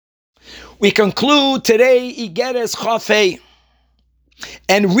We conclude today Igeres Chafei,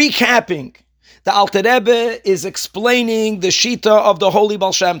 and recapping, the Alter Rebbe is explaining the Shita of the Holy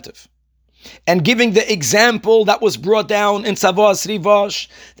Baal Shem Tov and giving the example that was brought down in Tzavos Rivash,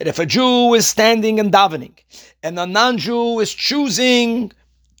 that if a Jew is standing and davening and a non-Jew is choosing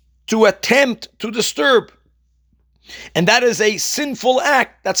to attempt to disturb, and that is a sinful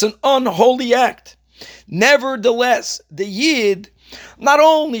act, that's an unholy act. Nevertheless, the Yid not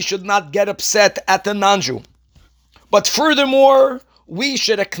only should not get upset at the non-Jew, but furthermore, we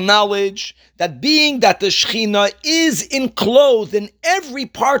should acknowledge that being that the Shekhinah is enclosed in every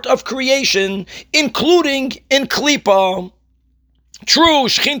part of creation, including in Klippa, true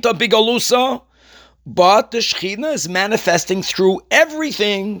Shechinta Bigalusa, but the Shekhinah is manifesting through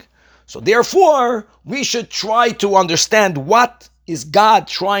everything. So therefore, we should try to understand what is God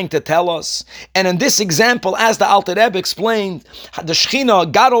trying to tell us. And in this example, as the Alter Rebbe explained, the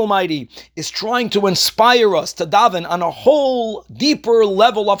Shekhinah, God Almighty, is trying to inspire us to daven on a whole deeper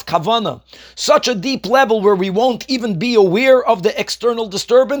level of kavanah, such a deep level where we won't even be aware of the external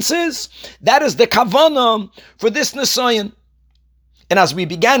disturbances. That is the kavanah for this Nisayan. And as we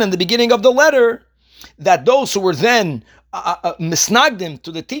began in the beginning of the letter, that those who were then misnagdim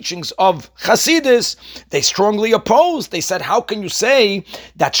to the teachings of Hasidus, they strongly opposed. They said, how can you say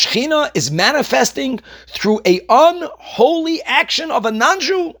that Shekhinah is manifesting through a unholy action of a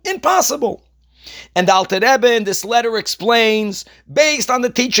non-Jew? Impossible. And the Alter Rebbe in this letter explains, based on the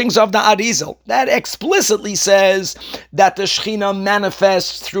teachings of the Arizal, that explicitly says that the Shekhinah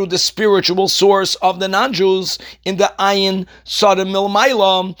manifests through the spiritual source of the non-Jews in the Ayin Sodom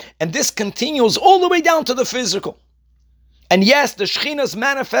Milmaila, and this continues all the way down to the physical. And yes, the Shekhinah is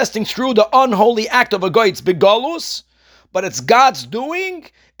manifesting through the unholy act of a goy. It's begalus, but it's God's doing,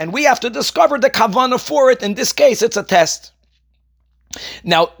 and we have to discover the kavanah for it. In this case, it's a test.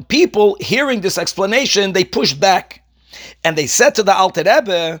 Now, people hearing this explanation, they pushed back, and they said to the Alter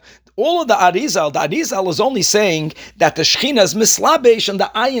Rebbe, all of the Arizal is only saying that the Shekhinah is mislabesh and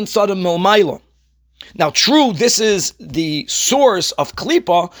the Ayin Sodom Milmaila. Now, true, this is the source of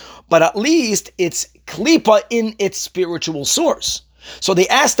Klippa, but at least it's Klippa in its spiritual source. So they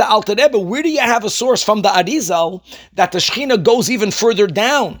asked the Alter Rebbe, where do you have a source from the Arizal that the Shekhinah goes even further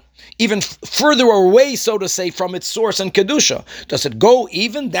down, even further away, so to say, from its source in Kedusha? Does it go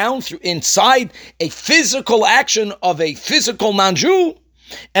even down through inside a physical action of a physical non-Jew?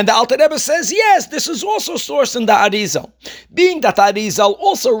 And the Alter Rebbe says, yes, this is also sourced in the Arizal. Being that Arizal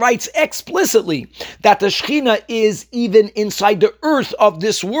also writes explicitly that the Shekhinah is even inside the earth of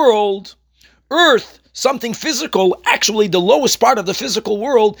this world. Earth, something physical, actually the lowest part of the physical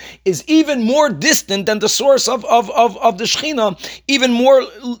world, is even more distant than the source of the Shekhinah, even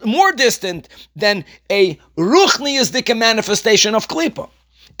more distant than a ruchniistic manifestation of Klippa.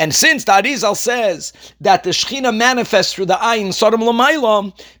 And since the Arizal says that the Shekhinah manifests through the Ayin Sodom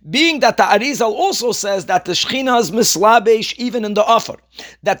L'mayla, being that the Arizal also says that the Shekhinah is mislabesh even in the Offer,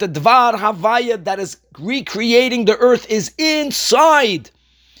 that the Dvar Havaya that is recreating the earth is inside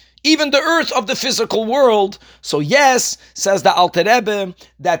even the earth of the physical world. So yes, says the Alter Rebbe,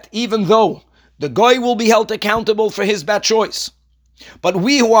 that even though the Goy will be held accountable for his bad choice, but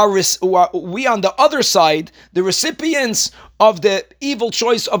we on the other side, the recipients of the evil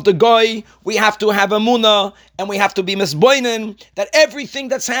choice of the Goy, we have to have emunah, and we have to be misboinen, that everything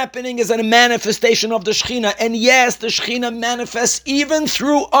that's happening is a manifestation of the Shekhinah. And yes, the Shekhinah manifests even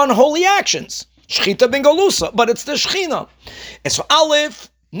through unholy actions. Shechita ben Galusa, but it's the Shekhinah. And so Aleph,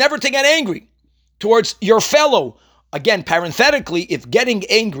 never to get angry towards your fellow. Again, parenthetically, if getting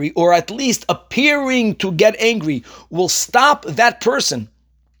angry, or at least appearing to get angry, will stop that person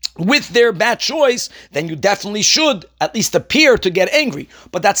with their bad choice, then you definitely should at least appear to get angry.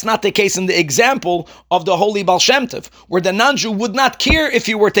 But that's not the case in the example of the Holy Baal Shem Tov, where the non-Jew would not care if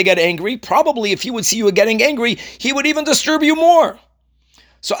you were to get angry. Probably if he would see you getting angry, he would even disturb you more.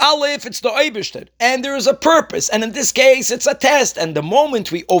 So Aleph, it's the Eibishter, and there is a purpose, and in this case, it's a test, and the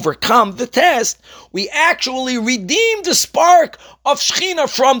moment we overcome the test, we actually redeem the spark of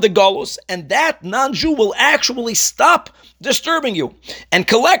Shekhinah from the Golus, and that non-Jew will actually stop disturbing you. And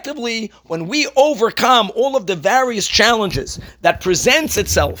collectively, when we overcome all of the various challenges that presents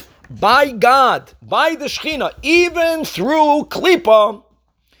itself by God, by the Shekhinah, even through Klippa,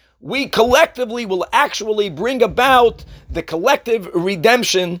 we collectively will actually bring about the collective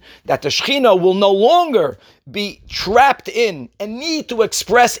redemption, that the Shekhinah will no longer be trapped in and need to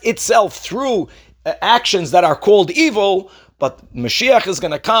express itself through actions that are called evil, but Mashiach is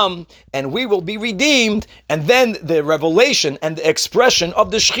going to come and we will be redeemed, and then the revelation and the expression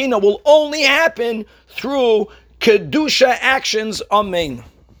of the Shekhinah will only happen through Kedusha actions. Amen.